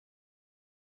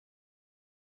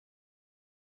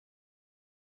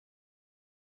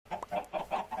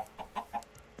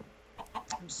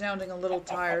I'm sounding a little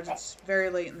tired. It's very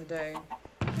late in the day.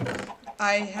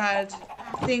 I had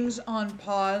things on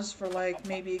pause for like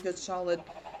maybe a good solid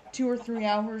 2 or 3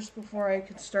 hours before I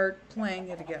could start playing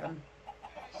it again.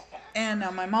 And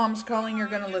now my mom's calling. You're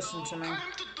gonna listen to me.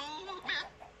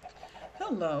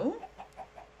 Hello.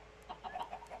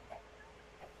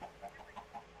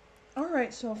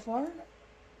 Alright so far.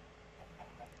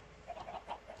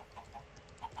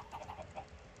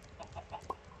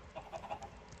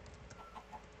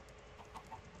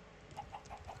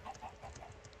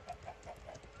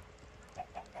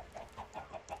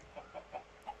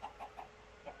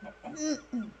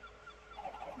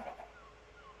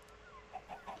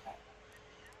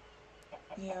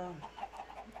 Yeah.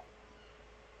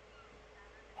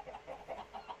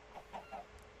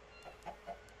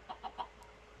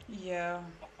 Yeah.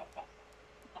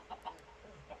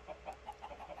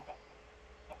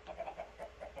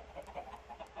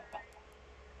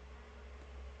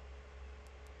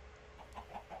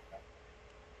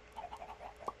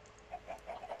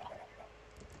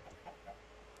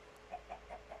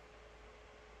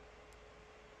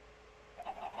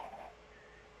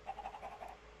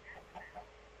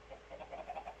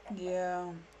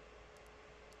 Yeah.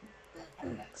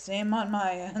 Same on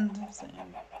my end. Same.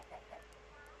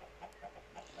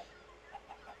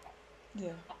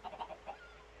 Yeah.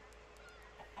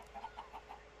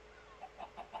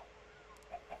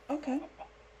 Okay.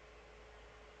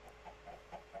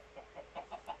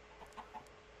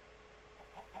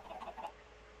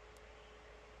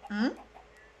 Hmm?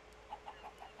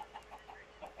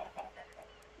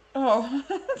 Oh,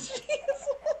 jeez.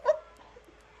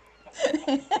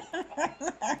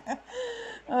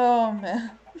 Oh,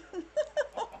 man.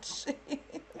 Oh, jeez.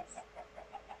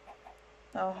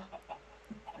 Oh.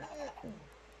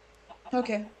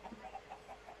 Okay.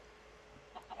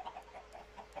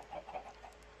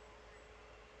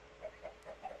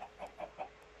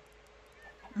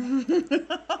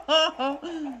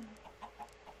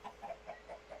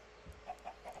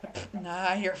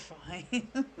 Nah, you're fine.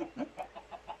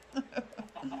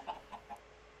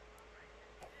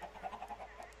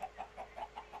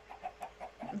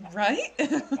 Right?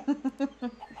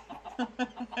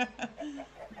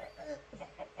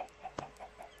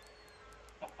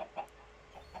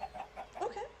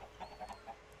 Okay.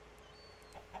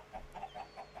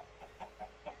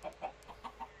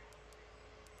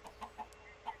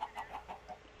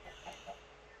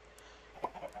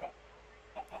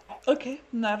 Okay,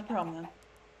 not a problem then.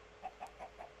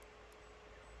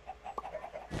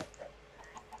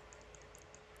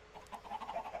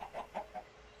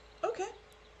 Okay.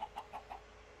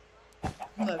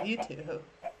 Love you too.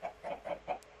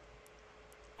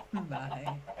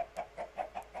 Bye.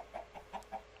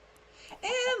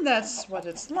 And that's what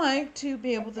it's like to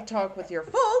be able to talk with your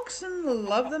folks and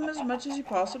love them as much as you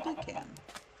possibly can.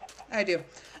 I do.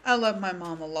 I love my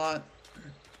mom a lot.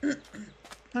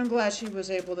 I'm glad she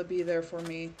was able to be there for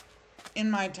me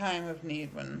in my time of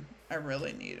need when I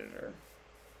really needed her.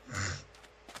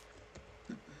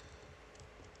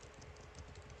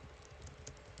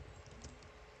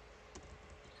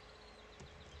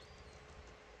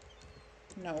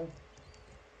 No.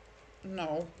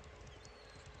 No.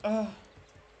 Ugh.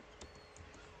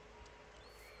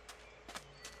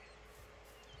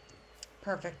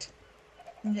 Perfect.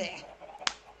 Yeah.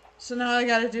 So now all I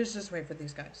gotta do is just wait for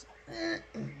these guys.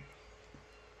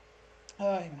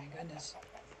 Oh my goodness.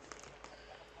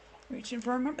 Reaching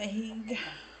for my bag.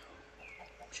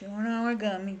 Chewing on a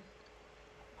gummy.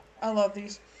 I love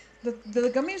these. The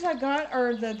gummies I got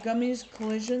are the gummies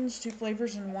collisions, 2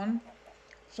 flavors in one.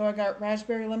 So I got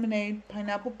raspberry lemonade,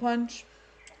 pineapple punch,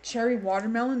 cherry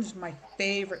watermelon is my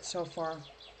favorite so far.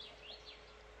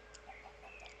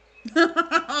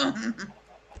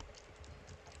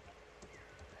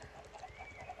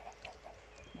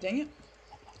 Dang it.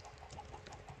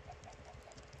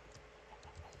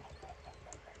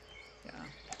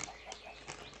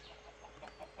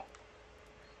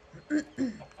 Yeah.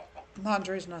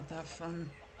 Laundry's not that fun.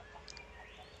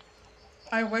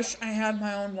 I wish I had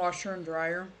my own washer and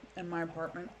dryer in my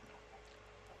apartment.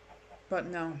 But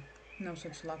no. No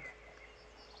such luck.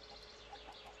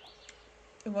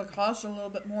 It would cost a little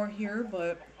bit more here,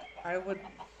 but I would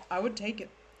I would take it.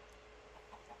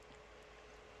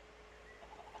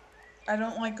 I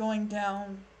don't like going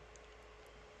down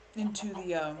into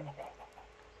the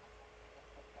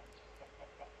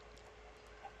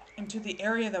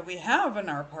area that we have in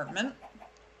our apartment,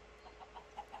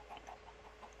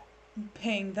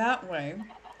 paying that way.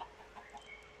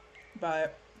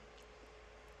 But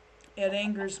it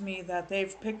angers me that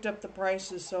they've picked up the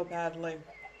prices so badly.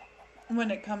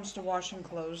 when it comes to washing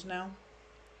clothes now.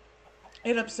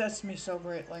 It upsets me so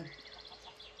greatly.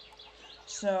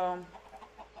 So,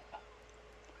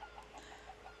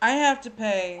 I have to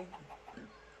pay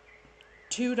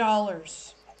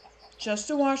 $2 just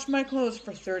to wash my clothes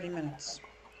for 30 minutes.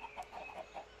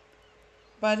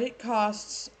 But it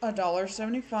costs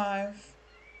 $1.75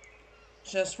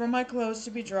 just for my clothes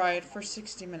to be dried for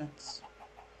 60 minutes.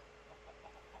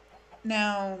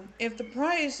 Now, if the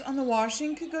price on the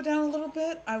washing could go down a little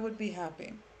bit, I would be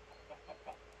happy.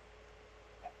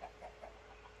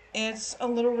 It's a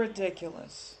little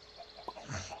ridiculous.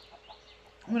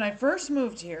 When I first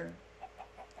moved here,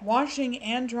 washing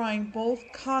and drying both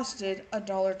costed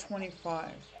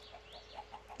 $1.25.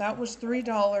 That was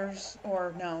 $3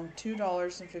 or no,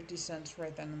 $2.50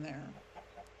 right then and there.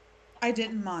 I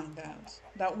didn't mind that.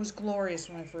 That was glorious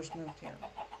when I first moved here.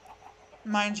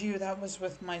 Mind you, that was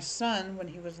with my son when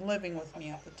he was living with me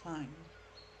at the time.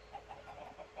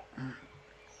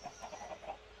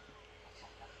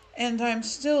 And I'm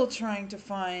still trying to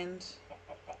find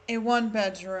a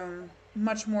one-bedroom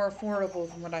much more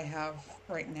affordable than what I have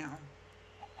right now.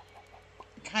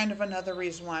 Kind of another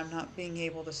reason why I'm not being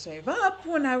able to save up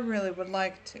when I really would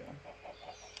like to.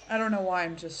 I don't know why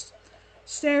I'm just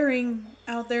staring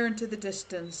out there into the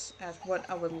distance at what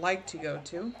I would like to go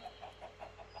to.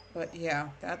 But yeah,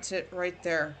 that's it right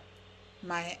there.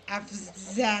 My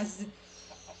abzaz.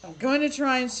 I'm going to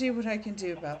try and see what I can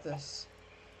do about this.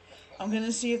 I'm going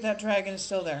to see if that dragon is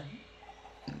still there.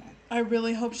 I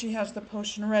really hope she has the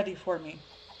potion ready for me.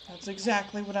 That's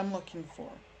exactly what I'm looking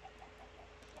for.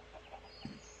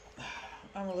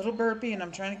 I'm a little burpy and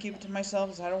I'm trying to keep it to myself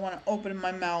because I don't want to open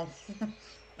my mouth.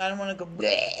 I don't want to go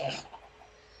bleh.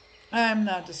 I'm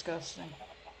not disgusting.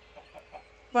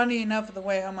 Funny enough, the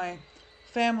way how my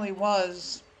family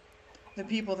was, the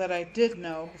people that I did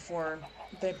know before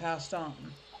they passed on,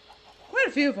 quite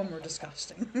a few of them were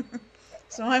disgusting.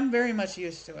 So I'm very much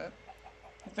used to it.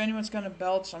 If anyone's going to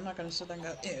belch, I'm not going to sit there and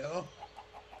go, ew.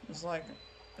 It's like,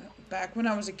 back when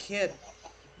I was a kid,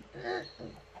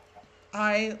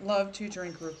 I loved to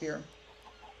drink root beer.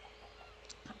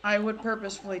 I would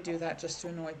purposefully do that just to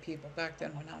annoy people back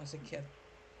then when I was a kid.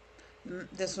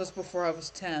 This was before I was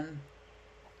 10.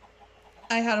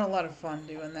 I had a lot of fun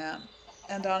doing that.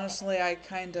 And honestly, I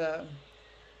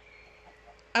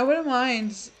wouldn't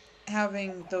mind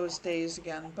having those days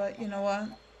again. But you know what?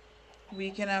 We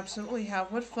can absolutely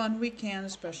have what fun we can,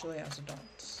 especially as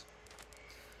adults.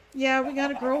 Yeah, we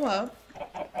gotta grow up.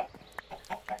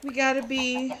 We gotta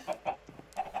be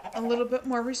a little bit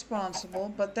more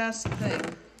responsible, but that's the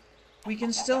thing. We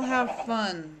can still have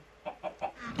fun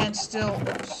and still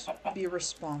be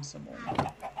responsible.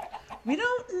 We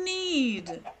don't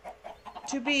need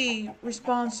to be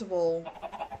responsible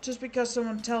just because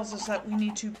someone tells us that we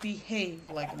need to behave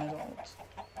like an adult.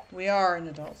 We are an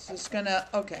adult. So it's gonna,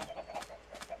 okay.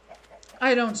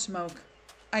 I don't smoke.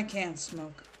 I can't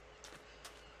smoke.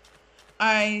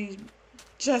 I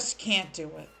just can't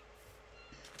do it.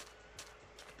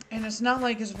 And it's not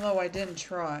like as though I didn't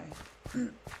try.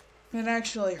 It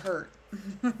actually hurt.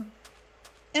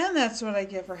 And that's what I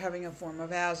get for having a form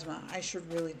of asthma. I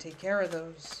should really take care of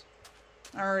those.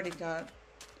 I already got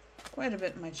quite a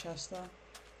bit in my chest though.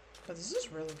 But this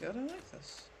is really good. I like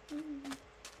this.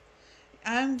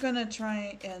 I'm gonna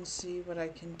try and see what I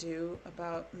can do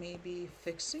about maybe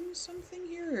fixing something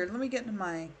here. Here, let me get into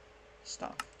my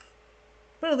stuff.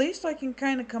 But at least I can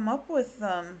kind of come up with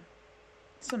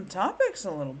some topics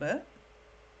a little bit.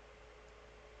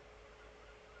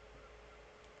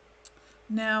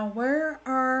 Now, where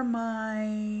are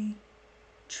my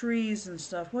trees and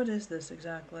stuff? What is this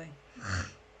exactly?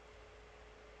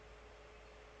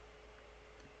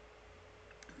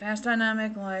 Fast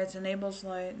dynamic lights, enables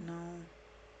light, no.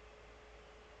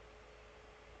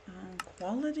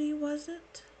 Quality, was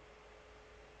it?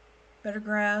 Better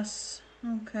grass,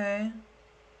 okay.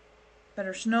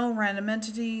 Better snow, random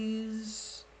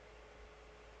entities.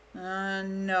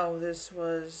 No, this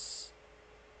was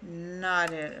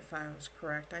not it, if I was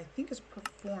correct. I think it's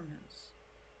performance.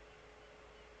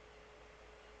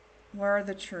 Where are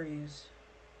the trees?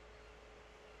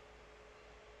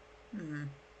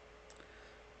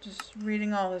 Just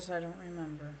reading all this, I don't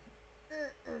remember.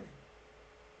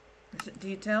 Is it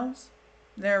details?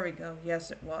 There we go.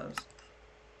 Yes, it was.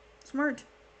 Smart.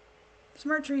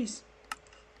 Smart trees.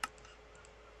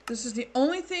 This is the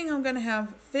only thing I'm going to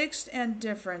have fixed and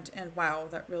different. And wow,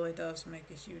 that really does make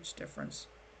a huge difference.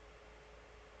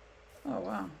 Oh,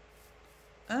 wow.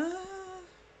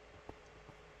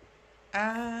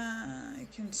 I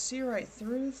can see right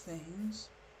through things.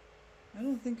 I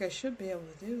don't think I should be able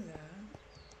to do that.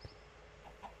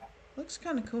 Looks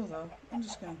kind of cool though. I'm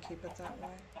just gonna keep it that way.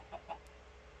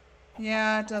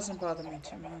 Yeah, it doesn't bother me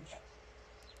too much.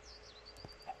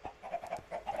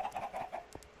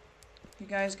 You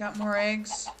guys got more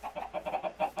eggs?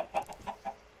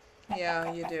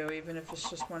 Yeah, you do, even if it's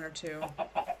just one or two.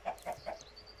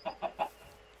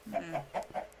 Yeah.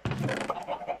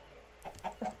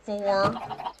 Or 4.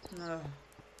 Ugh.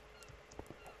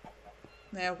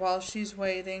 Now, while she's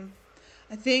waiting,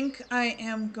 I think I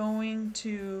am going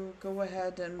to go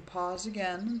ahead and pause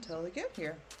again until they get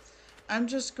here. I'm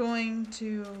just going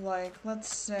to, like,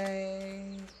 let's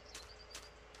say...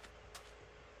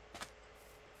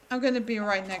 I'm going to be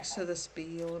right next to this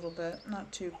bee a little bit. Not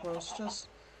too close, just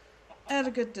at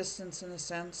a good distance in a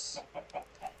sense.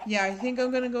 Yeah, I think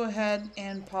I'm going to go ahead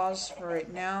and pause for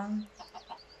right now.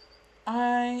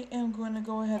 I am going to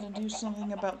go ahead and do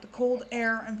something about the cold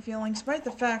air I'm feeling, despite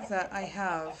the fact that I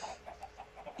have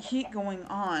heat going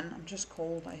on. I'm just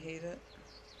cold. I hate it.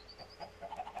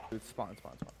 Spawn.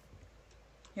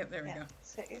 Yep, there we go.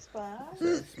 Set your spawn.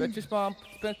 Spet your spawn.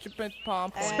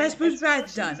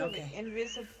 Done. Okay.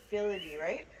 Invisibility,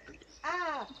 right?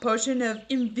 Ah! Potion of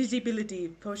invisibility.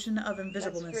 Potion of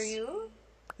invisibleness. That's for you?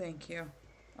 Thank you.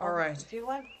 All right. Do you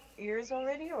want yours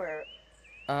already, or?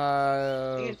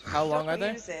 How long are they?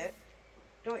 Don't use it.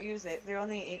 Don't use it. They're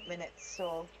only 8 minutes,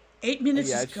 so. 8 minutes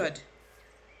is good.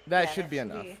 That should be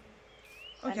enough.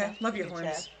 Okay, love your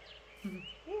horns.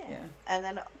 Yeah. And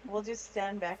then we'll just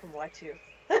stand back and watch you.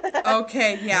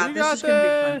 Okay, yeah, this is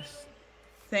gonna be fun.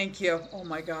 Thank you. Oh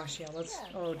my gosh, yeah, let's.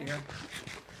 Yeah. Oh dear.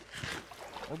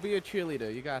 We'll be a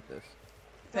cheerleader. You got this.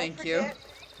 Thank you.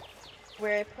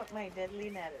 Where I put my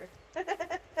deadly netter.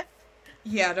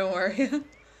 Yeah, don't worry.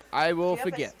 I will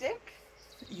forget. forget. A stick?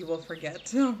 You will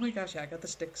forget. Oh my gosh, yeah, I got the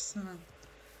sticks.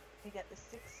 You got the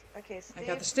sticks? Okay, I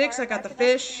got the sticks, I got the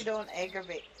fish. You don't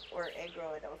aggravate or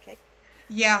aggro it, okay?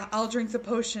 Yeah, I'll drink the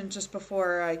potion just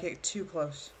before I get too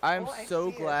close. I'm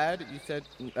so glad you said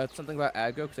something about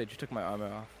aggro, because I just took my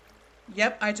armor off.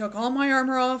 Yep, I took all my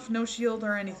armor off, no shield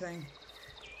or anything.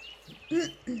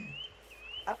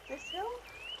 Up this hill?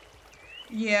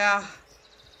 Yeah.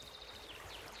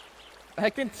 I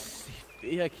can see,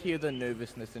 hear the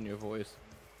nervousness in your voice.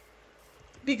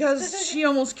 Because she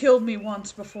almost killed me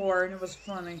once before, and it was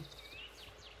funny.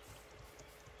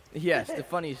 Yes, the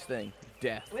funniest thing,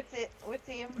 death. With the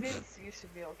invis, you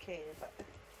should be okay. But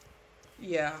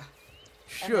yeah.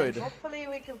 Should. Hopefully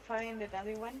we can find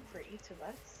another one for each of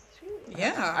us. Too.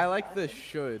 Yeah. I like the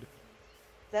should.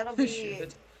 That'll be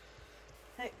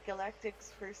Galactic's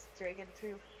first dragon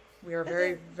too. We are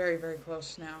very, very, very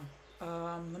close now.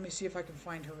 Let me see if I can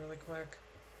find her really quick.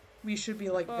 We should be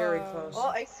like very close. Oh,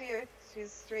 I see her. She's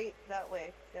straight that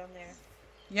way, down there.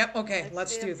 Yep, okay,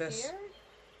 let's do this. Here?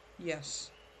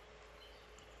 Yes.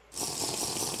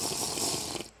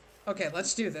 Okay,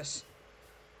 let's do this.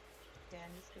 Yeah,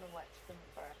 I'm just gonna watch from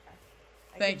far.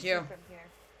 Thank you. From here.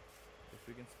 If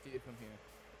we can see it from here.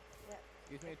 Yeah.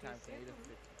 Excuse me, time. I need to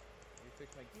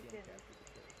fix my game cap.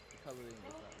 The coloring is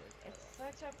not right. It's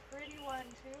such a pretty one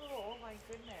too. Oh my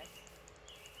goodness.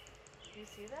 Do you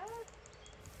see that?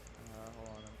 Hold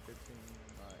on, I'm fixing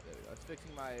my. There we go. I was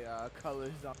fixing my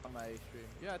colors on my stream.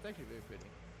 Yeah, it's actually very pretty.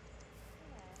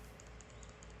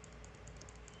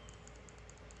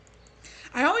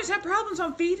 I always have problems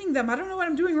on feeding them. I don't know what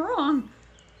I'm doing wrong.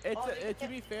 To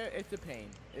be fair, it's a pain.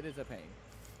 It is a pain.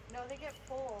 No, they get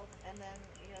full, and then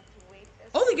you have to wait.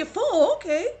 Oh, they get full.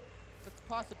 Okay. It's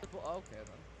possible. Okay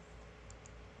then.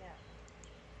 Yeah.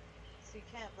 So you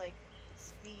can't like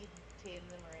speed tame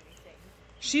them or anything.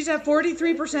 She's at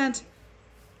 43%.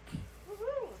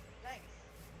 Woohoo! Nice.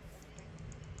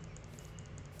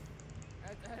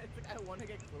 I want to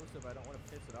get closer, but I don't want to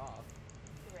piss it off.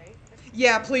 Right?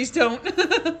 Yeah, please don't.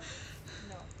 No.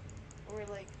 We're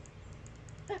like,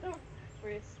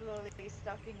 we're slowly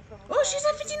stalking from afar. Oh, she's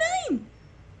at 59.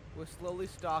 We're slowly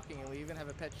stalking, and we even have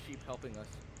a pet sheep helping us.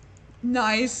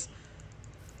 Nice.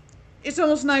 It's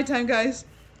almost nighttime, guys.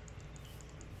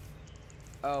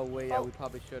 Oh, wait, yeah, we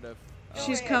probably should have.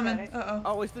 She's coming. Uh-oh.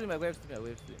 Oh, we're still back. We have to back.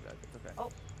 It's okay.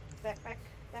 Oh, back up.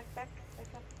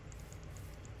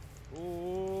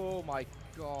 Oh my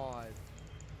god.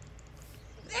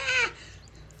 Ah!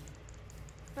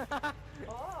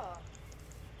 Oh.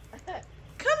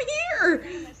 Come here.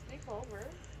 Sleep over.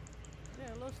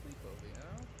 Yeah, a little sleepover, you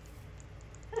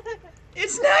know?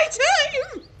 It's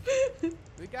nighttime.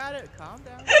 We got it. Calm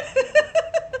down.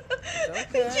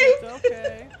 Thank you. It's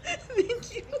okay.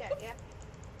 Thank you. Yeah.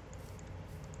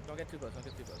 Don't get too close.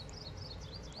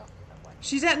 Oh,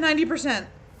 She's at 90%.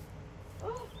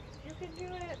 oh, you can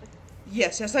do it.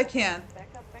 Yes, I can. Back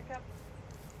up.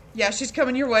 Yeah, she's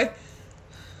coming your way.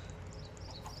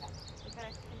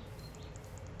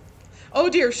 Oh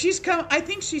dear, she's come. I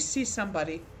think she sees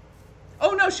somebody.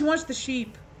 Oh no, she wants the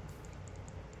sheep.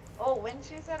 Oh, when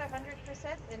she's at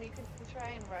 100%, then you can try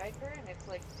and ride her, and it's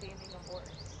like taming a horse.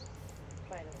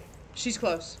 Finally. She's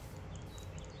close.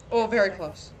 Oh, very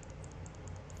close.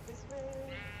 This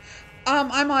way.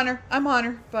 I'm on her. I'm on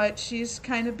her, but she's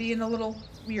kind of being a little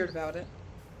weird about it.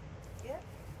 Yep.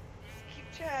 Just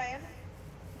keep trying.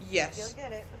 Yes. You'll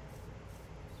get it.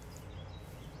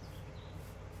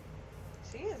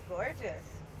 She is gorgeous.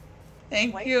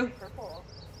 Thank White you. and purple.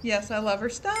 Yes, I love her.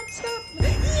 Stop, stop.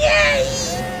 Yay!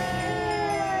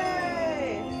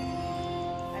 Yay!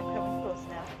 I'm coming close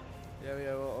now.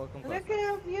 Yeah, we'll come close. Look at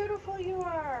how beautiful you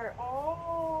are.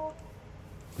 Oh.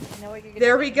 You know what you're gonna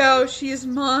There do? we go. She is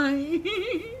mine.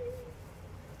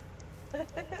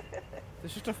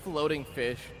 It's just a floating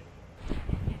fish.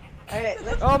 Alright,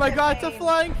 let's Oh look my at god, it's a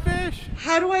flying fish!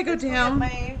 How do I go let's look at down?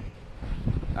 my,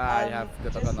 Ah, you have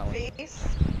good luck on that one. just face,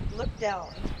 look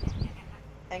down,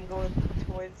 and go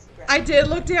towards the ground. I did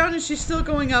look down and she's still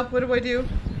going up. What do I do?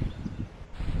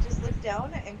 Just look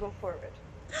down and go forward.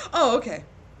 Oh, okay.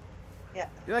 Yeah,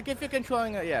 Like if you're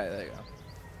controlling it, yeah, there you go.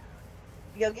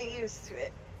 you'll get used to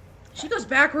it. She goes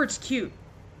backwards cute.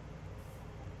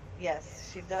 Yes,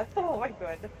 she does. Oh my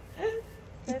god.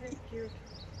 That is cute.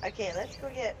 Okay, let's go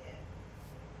get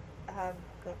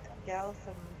go gal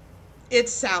some.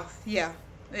 It's south. Yeah.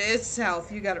 It's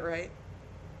south. You got it right.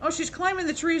 Oh, she's climbing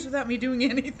the trees without me doing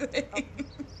anything.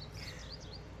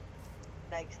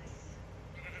 Nice.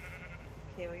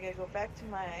 Okay, we gotta go back to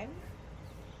mine.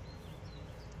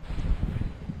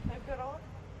 I've got all.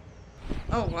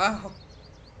 Oh, wow.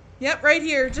 Yep, right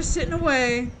here. Just sitting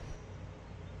away.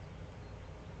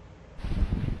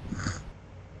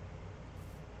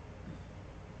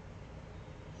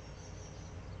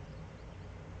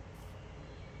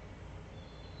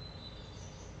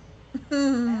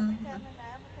 I'm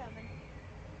coming.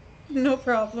 No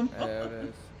problem. There it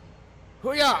is. Now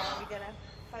Hooyah! we gotta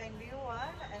find you one,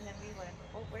 and then we win.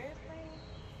 Oh, where's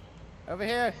my? Over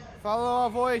here. Follow our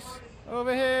voice.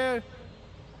 Over here.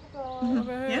 Oh,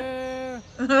 Over here.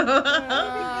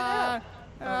 up.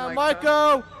 Oh my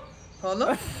Marco!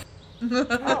 Hello?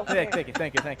 Oh, Thank there. you.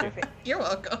 Perfect. You're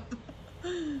welcome.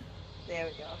 There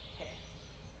we go. Okay.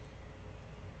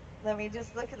 Let me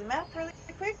just look at the map really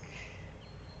quick.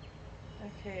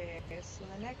 Okay, so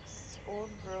the next old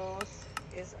growth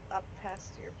is up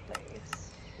past your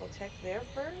place. We'll check there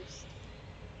first.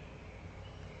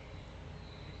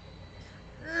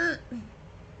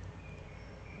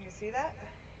 You see that?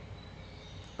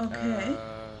 Okay.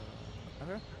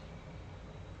 Okay.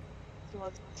 So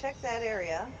we'll check that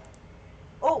area.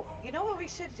 Oh, you know what we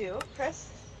should do? Press,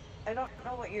 I don't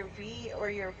know what your V or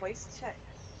your voice check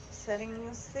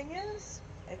settings thing is.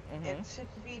 It should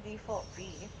be default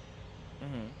V.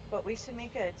 But we should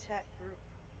make a chat group.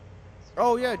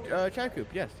 Oh yeah, chat group.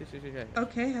 Yes.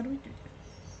 Okay, how do we do that?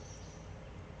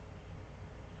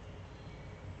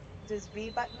 Does V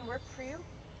button work for you?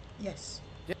 Yes.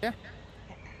 Yeah,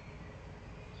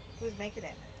 Who's making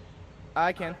it?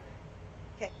 I can.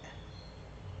 Okay.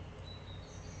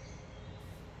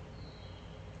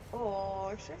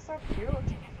 Oh, she's so cute.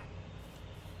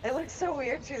 It looks so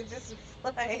weird to just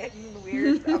fly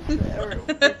weird up or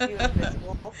with you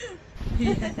invisible.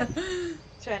 Yeah.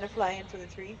 Trying to fly into the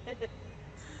tree.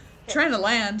 Trying to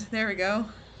land. There we go.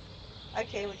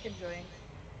 Okay, we can join.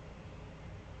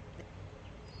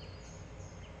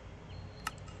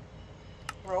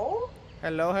 Roll?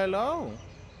 Hello, hello.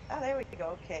 Oh, there we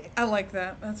go. Okay. I like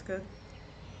that. That's good.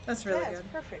 That's really Yeah, good. it's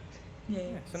perfect. Yeah.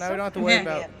 So now we don't have to worry Yeah.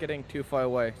 about getting too far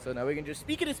away. So now we can just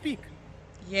speak it to speak.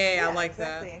 Yeah, I like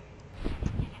exactly.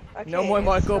 Okay, No more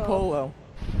Marco so Polo.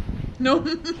 that. No.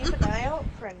 Keep an eye out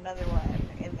for another one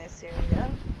in this area.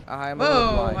 I'm a Whoa,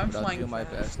 little blind, I'm but I'll flying do my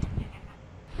fast. best.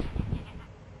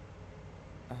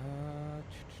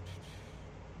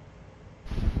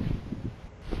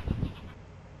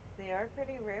 They are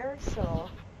pretty rare, so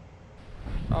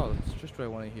Oh, that's just what I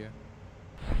want to hear.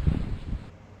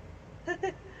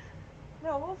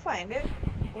 no, we'll find it.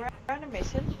 We're on a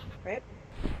mission, right?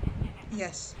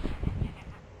 Yes.